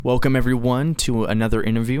Welcome everyone to another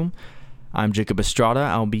interview. I'm Jacob Estrada.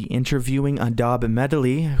 I'll be interviewing Adab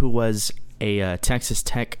Medley, who was a Texas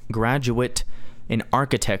Tech graduate in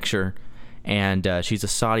architecture, and she's a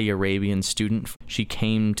Saudi Arabian student. She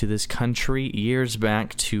came to this country years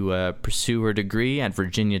back to pursue her degree at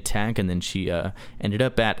Virginia Tech, and then she ended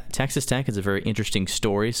up at Texas Tech. It's a very interesting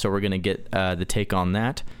story, so we're going to get the take on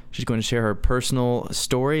that. She's going to share her personal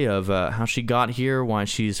story of how she got here, why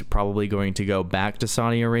she's probably going to go back to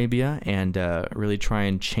Saudi Arabia, and really try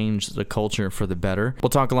and change the culture for the better. We'll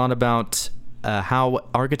talk a lot about how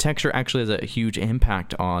architecture actually has a huge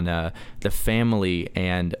impact on the family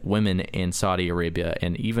and women in Saudi Arabia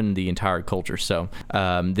and even the entire culture. So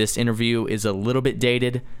this interview is a little bit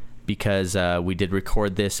dated because we did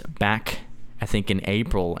record this back, I think, in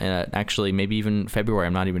April, and actually maybe even February,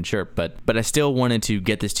 I'm not even sure. But I still wanted to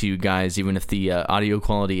get this to you guys, even if the audio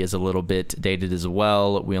quality is a little bit dated as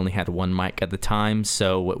well. We only had one mic at the time,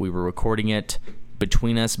 so we were recording it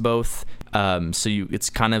between us both. It's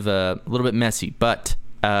kind of a little bit messy, but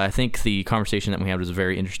I think the conversation that we had was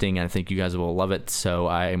very interesting, and I think you guys will love it. So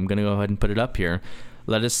I'm going to go ahead and put it up here.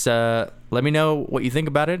 Let me know what you think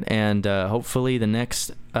about it, and hopefully the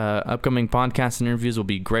next upcoming podcast and interviews will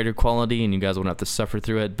be greater quality, and you guys won't have to suffer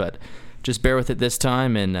through it. But just bear with it this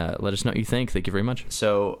time, and let us know what you think. Thank you very much.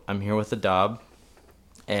 So I'm here with Adab,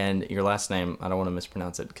 and your last name, I don't want to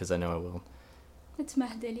mispronounce it because I know I will. It's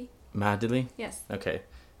Mahdali. Mahdali? Yes. Okay.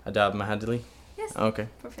 Adab Mahdali? Yes. Okay.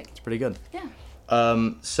 Perfect. It's pretty good. Yeah.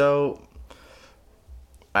 So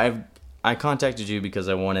I contacted you because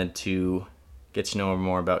I wanted to get to know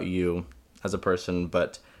more about you as a person,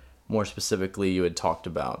 but more specifically, you had talked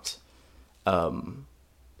about being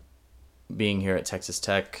here at Texas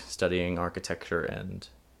Tech, studying architecture and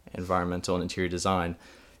environmental and interior design,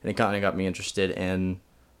 and it kind of got me interested in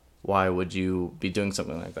why would you be doing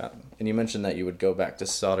something like that? And you mentioned that you would go back to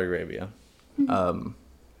Saudi Arabia and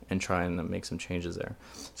try and make some changes there.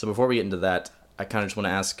 So before we get into that, I kind of just want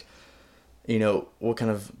to ask, what kind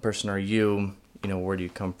of person are you? Where do you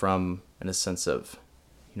come from in a sense of,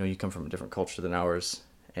 you come from a different culture than ours,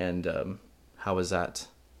 and how has that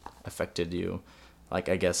affected you? Like,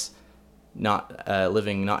 I guess, not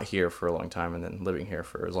living not here for a long time and then living here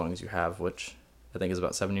for as long as you have, which I think is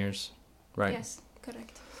about 7 years, right? Yes,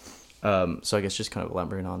 correct. So I guess just kind of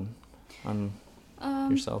elaborate on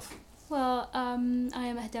yourself. Well, I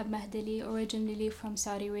am Adab Mahdali, originally from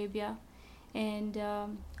Saudi Arabia, and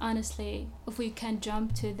honestly, if we can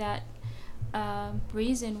jump to that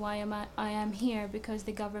reason why I am here, because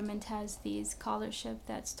the government has the scholarship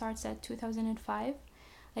that starts at 2005.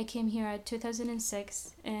 I came here at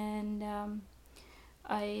 2006, and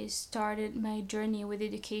I started my journey with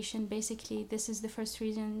education. Basically, this is the first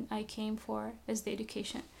reason I came for, is the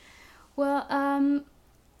education. Well,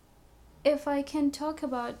 if I can talk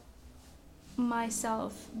about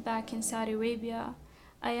myself back in Saudi Arabia,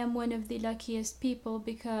 I am one of the luckiest people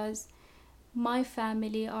because my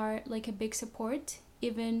family are like a big support.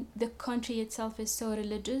 Even the country itself is so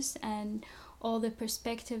religious, and all the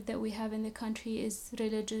perspective that we have in the country is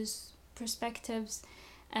religious perspectives,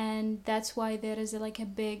 and that's why there is a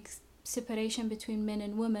big separation between men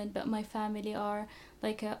and women. But my family are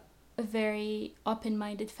like a very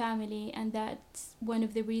open-minded family, and that's one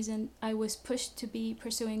of the reasons I was pushed to be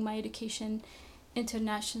pursuing my education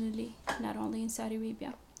internationally, not only in Saudi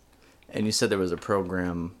Arabia. And you said there was a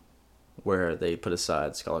program where they put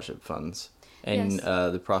aside scholarship funds, and Yes.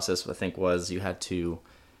 The process, I think, was you had to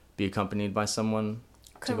be accompanied by someone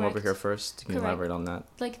to come over Correct. here first. Can you Correct. elaborate on that?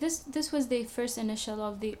 Like this was the first initial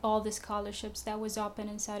of all the scholarships that was open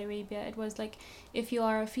in Saudi Arabia. It was like, if you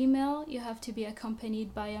are a female, you have to be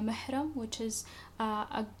accompanied by a mahram, which is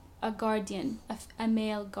a guardian, a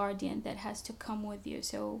male guardian that has to come with you.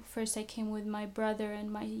 So first I came with my brother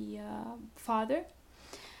and my father.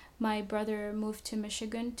 My brother moved to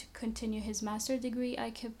Michigan to continue his master's degree.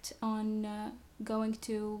 I kept on going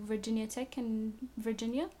to Virginia Tech in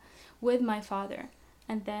Virginia with my father.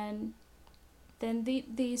 And then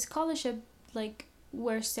the scholarship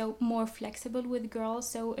were so more flexible with girls.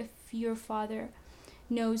 So if your father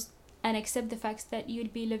knows and accept the fact that you'll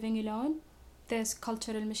be living alone, this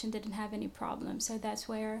cultural mission didn't have any problem. So that's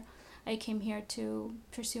where I came here to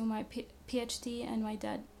pursue my PhD, and my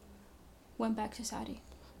dad went back to Saudi.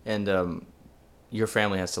 And your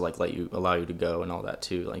family has to allow you to go and all that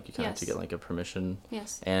too. Like you kind of have to Yes. get a permission.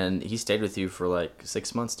 Yes. And he stayed with you for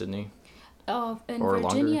 6 months, didn't he? In Or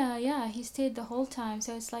Virginia, longer? yeah, he stayed the whole time.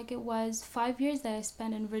 So it's it was 5 years that I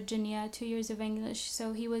spent in Virginia, 2 years of English.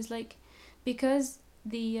 So he was because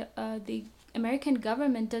the American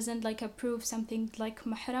government doesn't like approve something like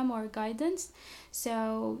mahram or guidance,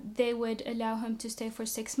 so they would allow him to stay for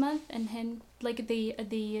 6 months, and him like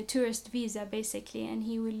the tourist visa basically, and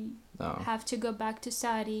he will have to go back to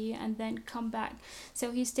Saudi and then come back.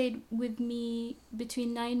 So he stayed with me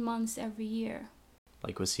between 9 months every year.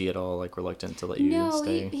 Like, was he at all like reluctant to let you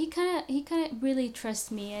stay? No, he kind of really trusts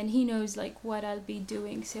me, and he knows like what I'll be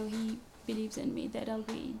doing, so he believes in me that I'll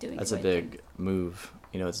be doing. That's a big move.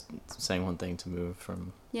 You know, it's saying one thing to move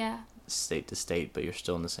from state to state, but you're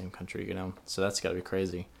still in the same country. You know, so that's got to be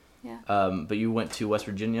crazy. Yeah. But you went to West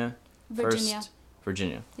Virginia. First?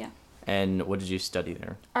 Virginia. Yeah. And what did you study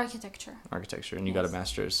there? Architecture, and you got a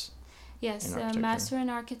master's. Yes, a master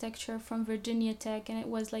in architecture from Virginia Tech, and it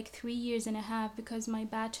was like 3 years and a half because my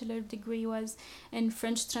bachelor degree was in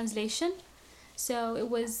French translation, so it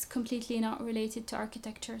was completely not related to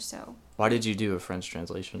architecture. So why did you do a French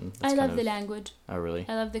translation? I love the language. Oh, really?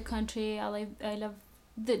 I love the country. I love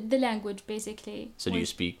the language basically. So do you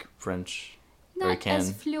speak French? Not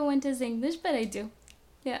as fluent as English, but I do.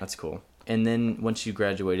 Yeah. That's cool. And then once you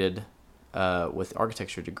graduated with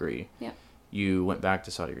architecture degree, you went back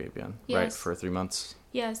to Saudi Arabia, right, for 3 months?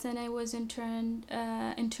 Yes, and I was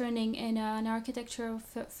interning in an architectural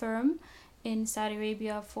firm in Saudi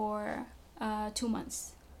Arabia for 2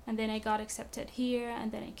 months. And then I got accepted here,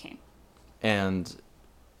 and then I came. And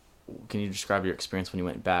can you describe your experience when you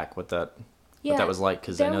went back, what that was like?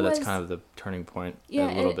 Because I know that's kind of the turning point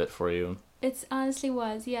a little bit for you. It honestly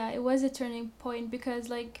was, it was a turning point because,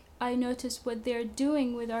 like, I noticed what they're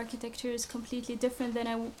doing with architecture is completely different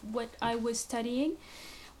than what I was studying.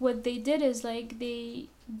 What they did is, like, the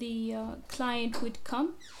client would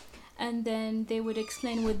come, and then they would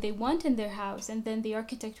explain what they want in their house, and then the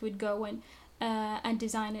architect would go and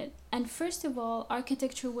design it. And first of all,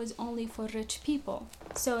 architecture was only for rich people,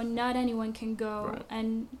 so not anyone can go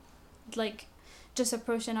and, like, just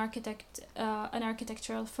approach an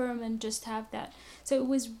architectural firm and just have that. So it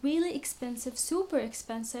was really expensive, super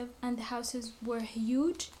expensive, and the houses were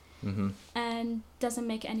huge and doesn't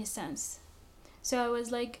make any sense. So I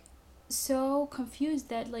was like so confused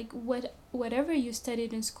that, like, whatever you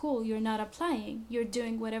studied in school, you're not applying. You're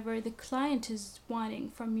doing whatever the client is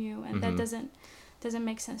wanting from you, and that doesn't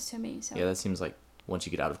make sense to me. So that seems like once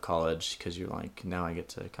you get out of college, because you're like, now I get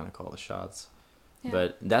to kind of call the shots. Yeah.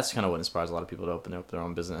 But that's kind of what inspires a lot of people to open up their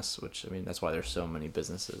own business, which, I mean, that's why there's so many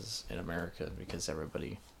businesses in America, because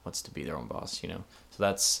everybody wants to be their own boss, you know? So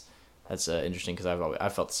that's interesting, because I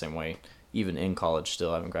felt the same way, even in college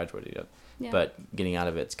still. I haven't graduated yet. Yeah. But getting out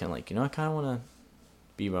of it, it's kind of like, you know, I kind of want to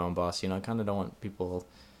be my own boss. You know, I kind of don't want people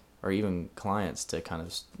or even clients to kind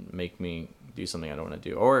of make me do something I don't want to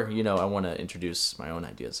do. Or, you know, I want to introduce my own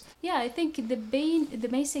ideas. Yeah, I think the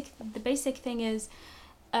basic thing is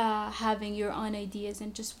having your own ideas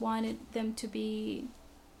and just wanted them to be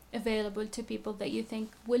available to people that you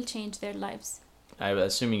think will change their lives. I'm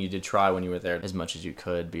assuming you did try when you were there as much as you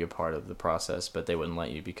could be a part of the process, but they wouldn't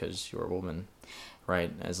let you because you were a woman,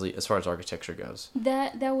 right? As far as architecture goes.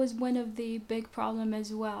 That was one of the big problem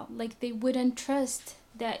as well. Like, they wouldn't trust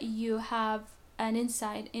that you have an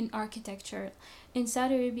insight in architecture. In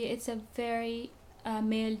Saudi Arabia, it's a very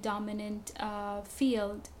male-dominant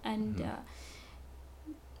field, and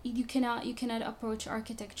you cannot approach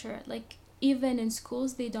architecture. Like, even in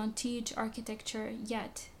schools, they don't teach architecture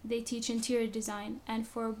yet. They teach interior design, and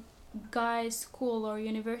for guys' school or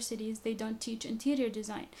universities, they don't teach interior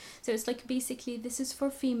design. So it's like, basically, this is for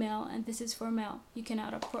female and this is for male. You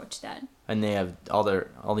cannot approach that. And they have all the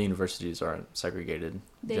universities are segregated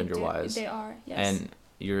gender-wise. They are, yes. And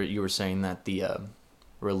you were saying that the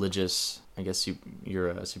religious, I guess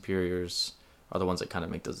your superiors are the ones that kind of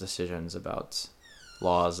make those decisions about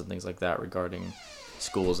laws and things like that regarding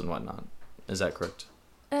schools and whatnot. Is that correct?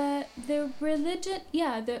 The religion,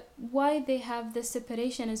 why they have this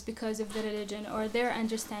separation is because of the religion, or their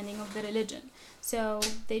understanding of the religion. So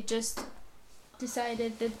they just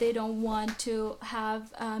decided that they don't want to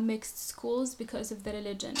have mixed schools because of the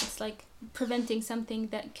religion. It's like preventing something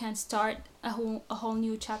that can start a whole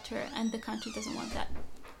new chapter, and the country doesn't want that.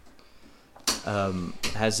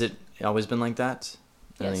 Has it always been like that?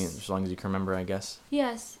 Yes. I mean, as long as you can remember, I guess.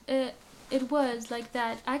 Yes, it was like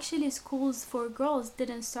that. Actually, schools for girls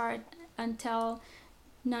didn't start until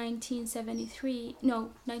 1973.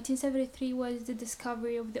 No, 1973 was the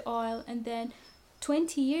discovery of the oil, and then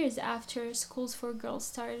 20 years after, schools for girls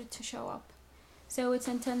started to show up. So it's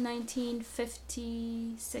until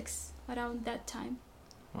 1956, around that time.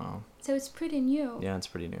 Wow. So it's pretty new. Yeah, it's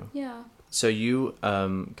pretty new. Yeah. So you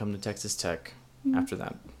come to Texas Tech after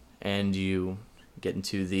that, and you get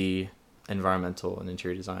into the environmental and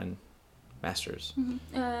interior design master's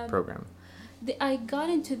program. I got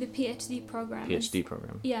into the PhD program. PhD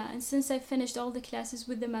program. Yeah, and since I finished all the classes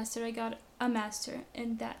with the master, I got a master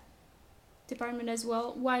in that department as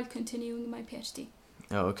well while continuing my PhD.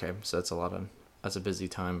 Oh, okay. So that's a busy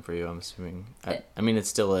time for you, I'm assuming. I mean, it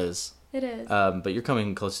still is. It is. But you're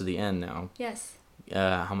coming close to the end now. Yes.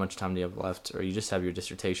 How much time do you have left? Or you just have your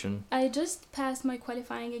dissertation? I just passed my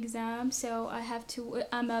qualifying exam, so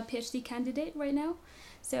I'm a PhD candidate right now,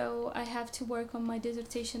 so I have to work on my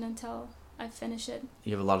dissertation until I finish it.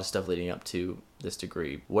 You have a lot of stuff leading up to this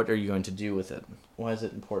degree. What are you going to do with it? Why is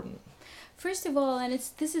it important? First of all, and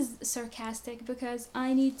this is sarcastic because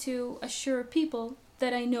I need to assure people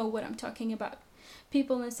that I know what I'm talking about.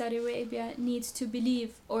 People in Saudi Arabia needs to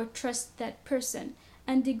believe or trust that person.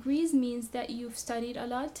 And degrees means that you've studied a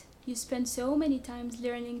lot. You spend so many times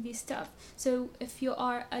learning this stuff. So if you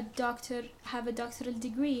are a doctor, have a doctoral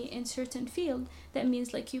degree in certain field, that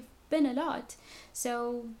means like you've been a lot.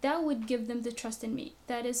 So that would give them the trust in me.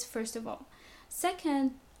 That is first of all.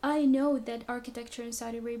 Second, I know that architecture in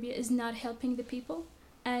Saudi Arabia is not helping the people.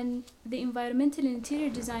 And the environmental and interior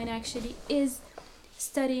design actually is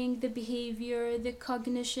studying the behavior, the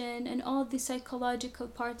cognition, and all the psychological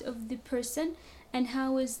part of the person, and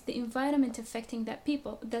how is the environment affecting that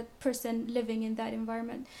person living in that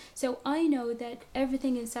environment. So I know that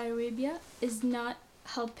everything in Saudi Arabia is not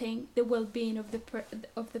helping the well-being of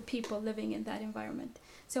the people living in that environment.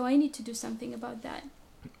 So I need to do something about that.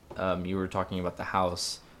 You were talking about the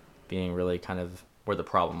house being really kind of where the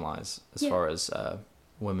problem lies as far as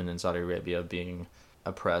women in Saudi Arabia being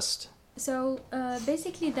oppressed. So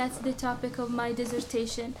basically that's the topic of my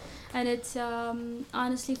dissertation, and it's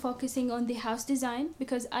honestly focusing on the house design,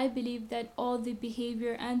 because I believe that all the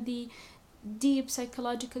behavior and the deep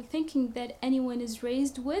psychological thinking that anyone is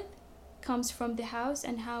raised with comes from the house,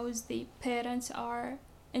 and how the parents are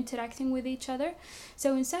interacting with each other.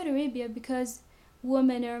 So in Saudi Arabia, because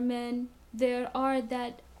women are men, there are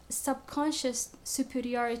that subconscious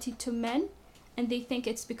superiority to men, and they think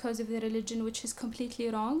it's because of the religion, which is completely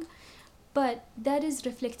wrong. But that is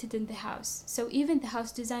reflected in the house. So even the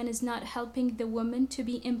house design is not helping the woman to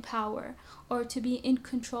be in power or to be in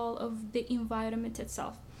control of the environment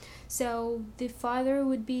itself. So the father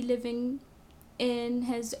would be living in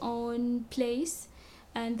his own place,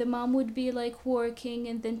 and the mom would be like working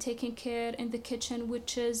and then taking care in the kitchen,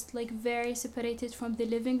 which is like very separated from the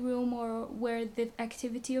living room or where the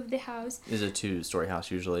activity of the house. Is a 2-story house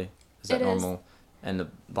usually? Is that normal? And the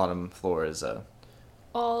bottom floor is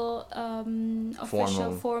all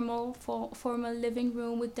official formal living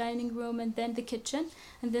room with dining room, and then the kitchen,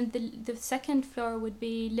 and then the second floor would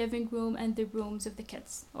be living room and the rooms of the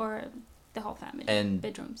kids or the whole family, and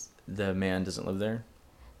bedrooms. The man doesn't live there?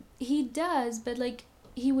 He does, but like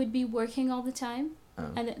he would be working all the time.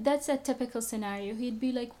 And that's a typical scenario. He'd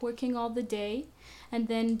be like working all the day, and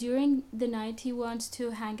then during the night he wants to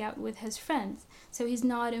hang out with his friends. So he's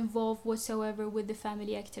not involved whatsoever with the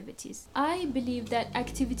family activities. I believe that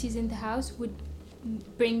activities in the house would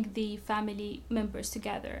bring the family members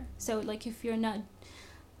together. So like if you're not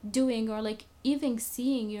doing or like even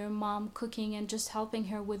seeing your mom cooking and just helping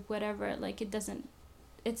her with whatever, like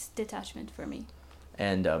it's detachment for me.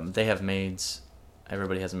 And they have maids.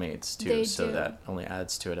 Everybody has maids too, they so do. that only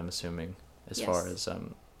adds to it, I'm assuming, as Yes. far as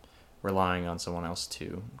relying on someone else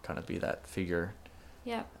to kind of be that figure.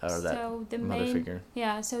 Yeah. Or that so the mother figure.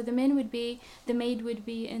 Yeah, so the maid would be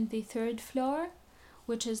in the 3rd floor,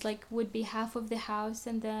 which is like would be half of the house,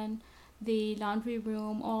 and then the laundry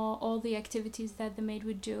room, all the activities that the maid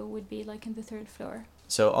would do would be like in the 3rd floor.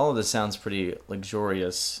 So all of this sounds pretty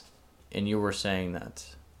luxurious, and you were saying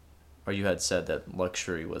that, or you had said that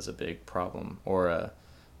luxury was a big problem, or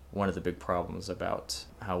one of the big problems about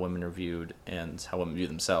how women are viewed and how women view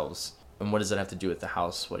themselves. And what does that have to do with the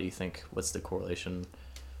house? What do you think? What's the correlation?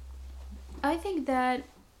 I think that,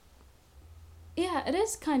 yeah, it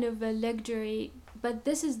is kind of a luxury, but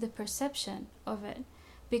this is the perception of it.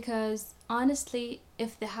 Because honestly,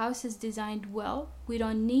 if the house is designed well, we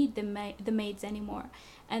don't need the maids anymore.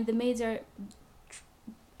 And the maids are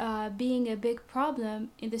being a big problem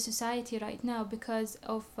in the society right now because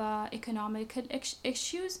of economical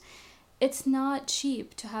issues. It's not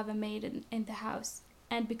cheap to have a maid in the house.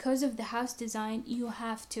 And because of the house design, you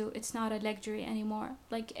have to. It's not a luxury anymore.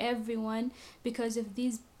 Like everyone, because of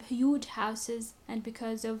these huge houses and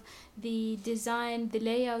because of the design, the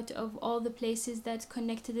layout of all the places that's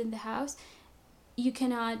connected in the house, you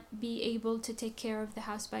cannot be able to take care of the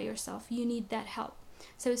house by yourself. You need that help.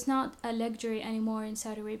 So it's not a luxury anymore in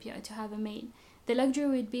Saudi Arabia to have a maid. The luxury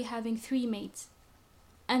would be having 3 maids.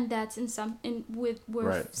 And that's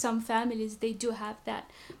Right. some families they do have that,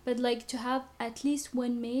 but like to have at least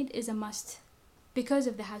 1 maid is a must because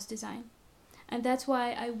of the house design. And that's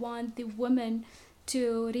why I want the women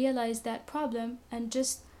to realize that problem and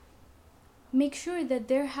just make sure that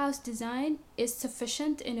their house design is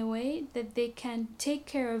sufficient in a way that they can take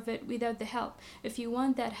care of it without the help. If you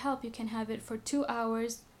want that help, you can have it for 2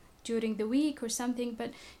 hours during the week or something,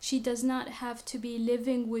 but she does not have to be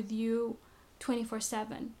living with you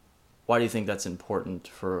 24/7. Why do you think that's important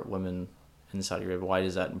for women in Saudi Arabia? Why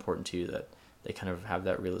is that important to you, that they kind of have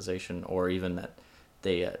that realization, or even that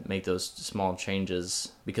they make those small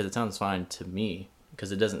changes? Because it sounds fine to me,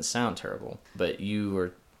 because it doesn't sound terrible, but you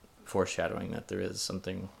are foreshadowing that there is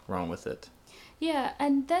something wrong with it. Yeah,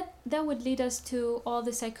 and that would lead us to all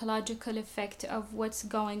the psychological effect of what's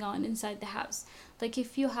going on inside the house. Like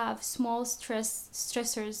if you have small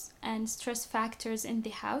stressors and stress factors in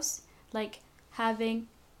the house, like having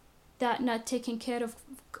that not taken care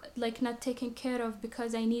of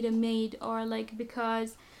because I need a maid, or like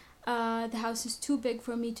because the house is too big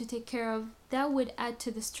for me to take care of, that would add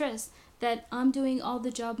to the stress that I'm doing all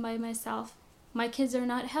the job by myself. My kids are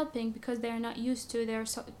not helping because they're not used to, they're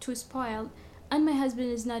too spoiled, and my husband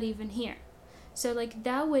is not even here. So like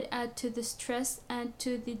that would add to the stress and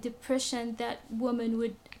to the depression that women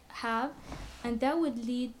would have, and that would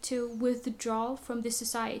lead to withdrawal from the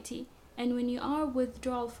society. And when you are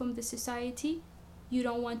withdrawal from the society, you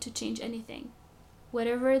don't want to change anything.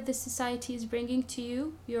 Whatever the society is bringing to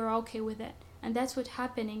you, you're okay with it. And that's what's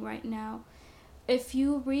happening right now. If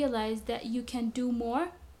you realize that you can do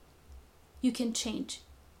more, you can change.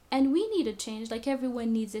 And we need a change, like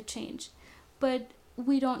everyone needs a change. But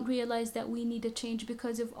we don't realize that we need a change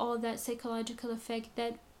because of all that psychological effect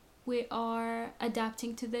that we are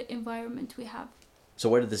adapting to the environment we have. So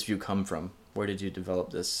where did this view come from? Where did you develop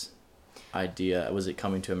this idea? Was it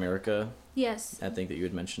coming to America? Yes. I think that you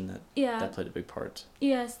had mentioned that. Yeah. That played a big part.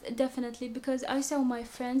 Yes, definitely. Because I saw my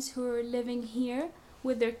friends who are living here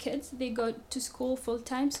with their kids. They go to school,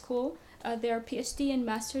 full-time school. They are PhD and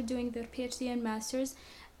master, doing their PhD and masters,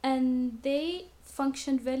 and they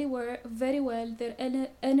function very well. Their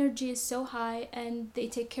energy is so high, and they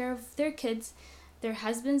take care of their kids. Their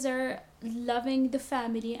husbands are loving the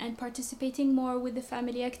family and participating more with the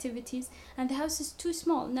family activities, and the house is too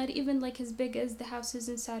small, not even like as big as the houses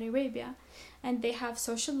in Saudi Arabia. And they have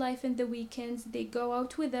social life in the weekends. They go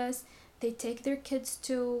out with us. They take their kids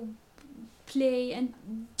to play, and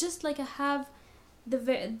just like have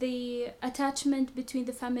the attachment between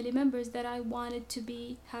the family members that I wanted to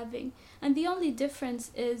be having. And the only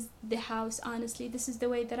difference is the house. Honestly, this is the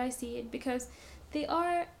way that I see it, because they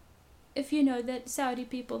are, if you know that Saudi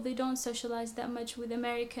people, they don't socialize that much with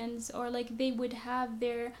Americans, or like they would have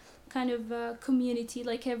their kind of community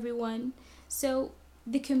like everyone. So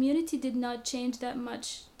the community did not change that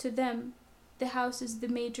much to them. The house is the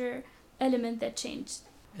major element that changed.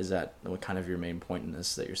 Is that what kind of your main point in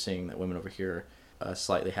this, that you're seeing that women over here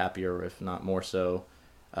slightly happier, if not more so,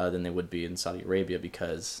 than they would be in Saudi Arabia,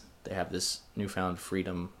 because they have this newfound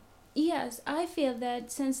freedom? Yes, I feel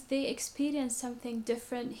that since they experienced something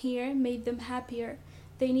different here, made them happier,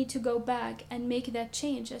 they need to go back and make that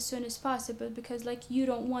change as soon as possible, because like you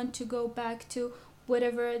don't want to go back to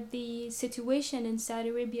whatever the situation in Saudi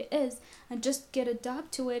Arabia is and just get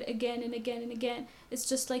adapted to it again and again and again. It's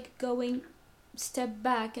just like going step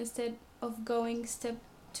back instead of going step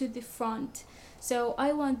to the front. So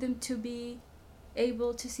I want them to be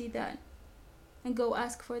able to see that and go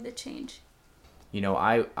ask for the change. You know,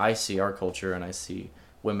 I see our culture and I see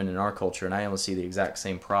women in our culture, and I almost see the exact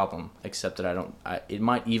same problem, except that it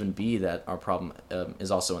might even be that our problem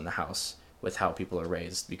is also in the house with how people are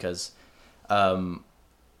raised, because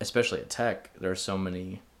especially at tech, there are so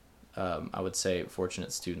many, I would say,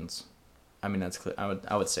 fortunate students. I mean, that's clear.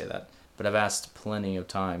 I would say that. But I've asked plenty of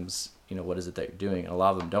times, you know, what is it that you're doing? And a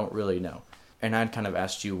lot of them don't really know. And I'd kind of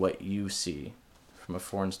asked you what you see from a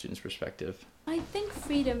foreign student's perspective. I think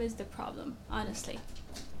freedom is the problem, honestly.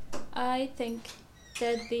 I think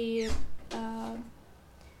that the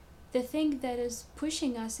thing that is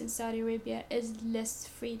pushing us in Saudi Arabia is less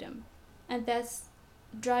freedom, and that's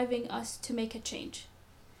driving us to make a change.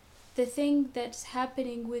 The thing that's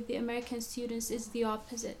happening with the American students is the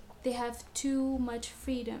opposite. They have too much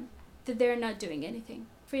freedom that they're not doing anything.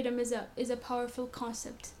 Freedom is a powerful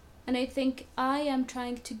concept. And I think I am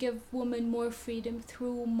trying to give women more freedom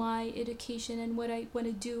through my education and what I want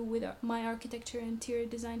to do with my architecture and interior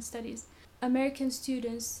design studies. American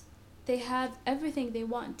students, they have everything they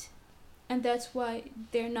want, and that's why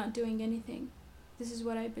they're not doing anything. This is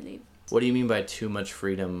what I believe. What do you mean by too much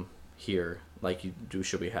freedom here? Like,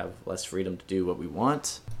 should we have less freedom to do what we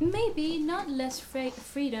want? Maybe not less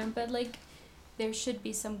freedom, but like there should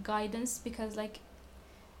be some guidance, because like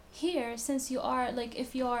here, since you are like,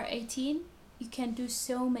 if you are 18, you can do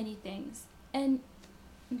so many things. And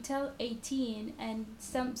until 18 and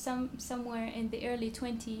somewhere in the early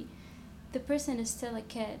 20, the person is still a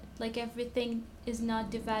kid. Like, everything is not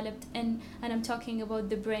developed, and I'm talking about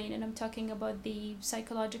the brain, and I'm talking about the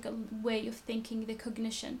psychological way of thinking, the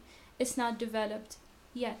cognition. It's not developed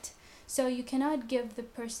yet. So you cannot give the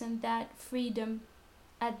person that freedom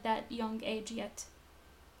at that young age yet.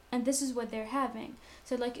 And this is what they're having.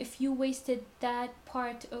 So like, if you wasted that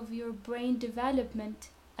part of your brain development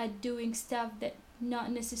at doing stuff that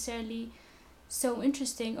not necessarily so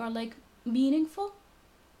interesting or like meaningful,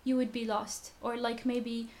 you would be lost. Or like,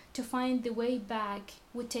 maybe to find the way back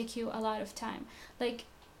would take you a lot of time. Like,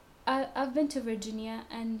 I've been to Virginia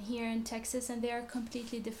and here in Texas, and they are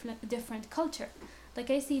completely different culture. Like,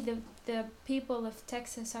 I see the people of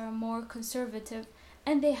Texas are more conservative,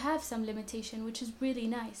 and they have some limitation, which is really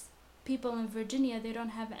nice. People in Virginia, they don't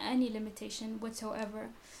have any limitation whatsoever.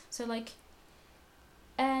 So like,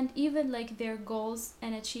 and even like their goals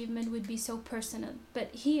and achievement would be so personal.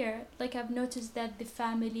 But here, like, I've noticed that the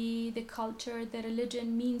family, the culture, the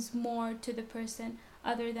religion means more to the person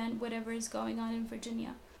other than whatever is going on in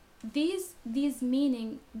Virginia. These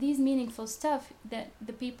meaningful stuff that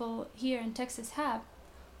the people here in Texas have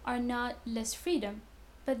are not less freedom,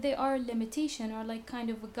 but they are limitation, or like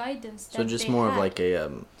kind of a guidance that so just they more have. of like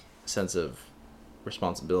a sense of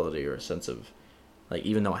responsibility, or a sense of like,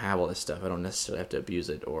 even though I have all this stuff, I don't necessarily have to abuse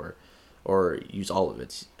it or use all of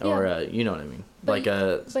it, or Yeah. you know what I mean, But like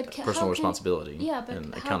a but how personal can- responsibility Yeah, but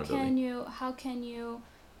and how accountability. can you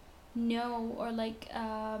know, or like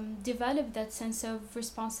develop that sense of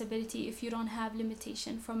responsibility if you don't have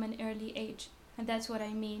limitation from an early age? And that's what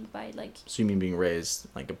I mean by like, So you mean being raised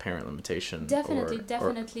like a parent limitation? definitely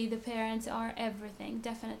or the parents are everything,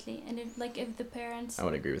 definitely. And if the parents, I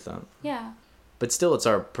would agree with that. yeah, But still, it's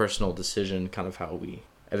our personal decision, kind of how we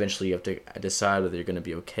eventually have to decide whether you're going to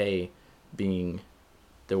be okay being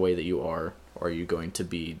the way that you are, or are you going to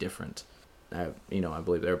be different. I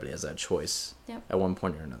believe everybody has that choice. Yep. At one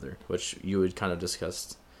point or another, which you had kind of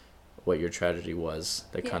discussed what your tragedy was.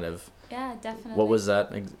 That Yeah. kind of, yeah, definitely. what was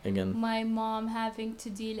that again? My mom having to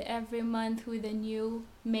deal every month with a new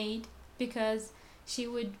maid, because she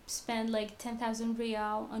would spend like 10,000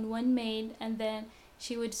 rial on one maid, and then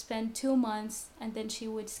she would spend 2 months, and then she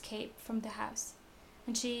would escape from the house.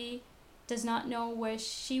 And she does not know where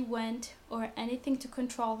she went or anything to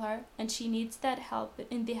control her, and she needs that help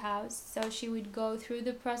in the house. So she would go through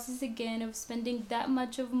the process again of spending that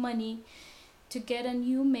much of money to get a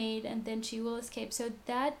new maid, and then she will escape. So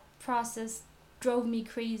that process drove me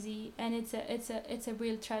crazy, and it's a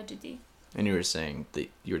real tragedy. And you were saying that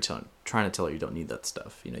you were trying to tell her you don't need that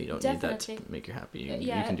stuff. You don't need that to make you happy.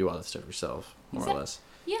 You can do all that stuff yourself, more or less.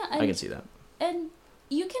 Yeah, I can see that. And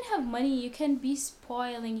you can have money, you can be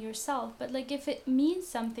spoiling yourself, but like, if it means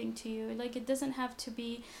something to you, like, it doesn't have to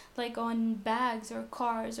be like on bags or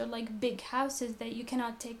cars or like big houses that you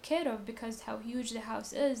cannot take care of because how huge the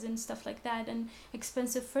house is and stuff like that, and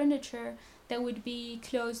expensive furniture that would be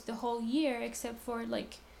closed the whole year except for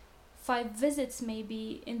like 5 visits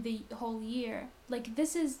maybe in the whole year. Like,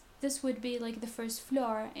 this would be like the first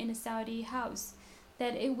floor in a Saudi house,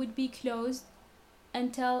 that it would be closed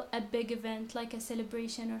until a big event like a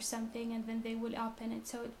celebration or something, and then they will open it.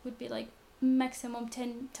 So it would be like maximum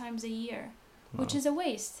 10 times a year, which is a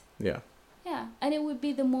waste. Yeah. Yeah, and it would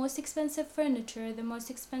be the most expensive furniture, the most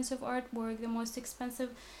expensive artwork, the most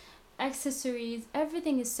expensive accessories.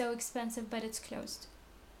 Everything is so expensive, but it's closed.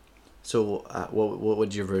 So what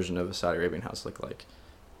would your version of a Saudi Arabian house look like?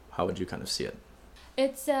 How would you kind of see it?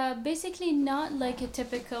 It's basically not like a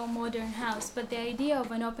typical modern house, but the idea of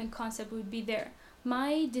an open concept would be there.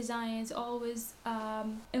 My designs always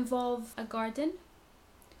involve a garden,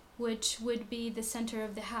 which would be the center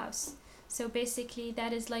of the house. So basically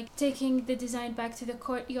that is like taking the design back to the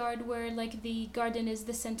courtyard, where like the garden is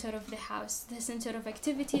the center of the house, the center of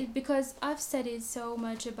activity, because I've studied so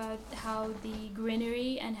much about how the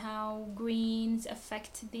greenery and how greens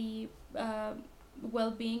affect the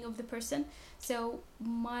well-being of the person. So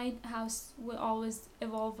my house will always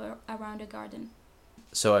evolve around a garden.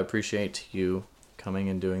 So I appreciate you coming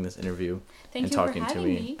and doing this interview. Thank and you talking for to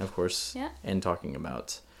having me, of course. Yeah. And talking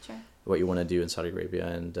about Sure. what you want to do in Saudi Arabia,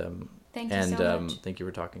 and Thank you so much. thank you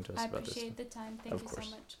for talking to us I about this. appreciate the time. Thank Of you course.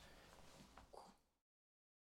 so much.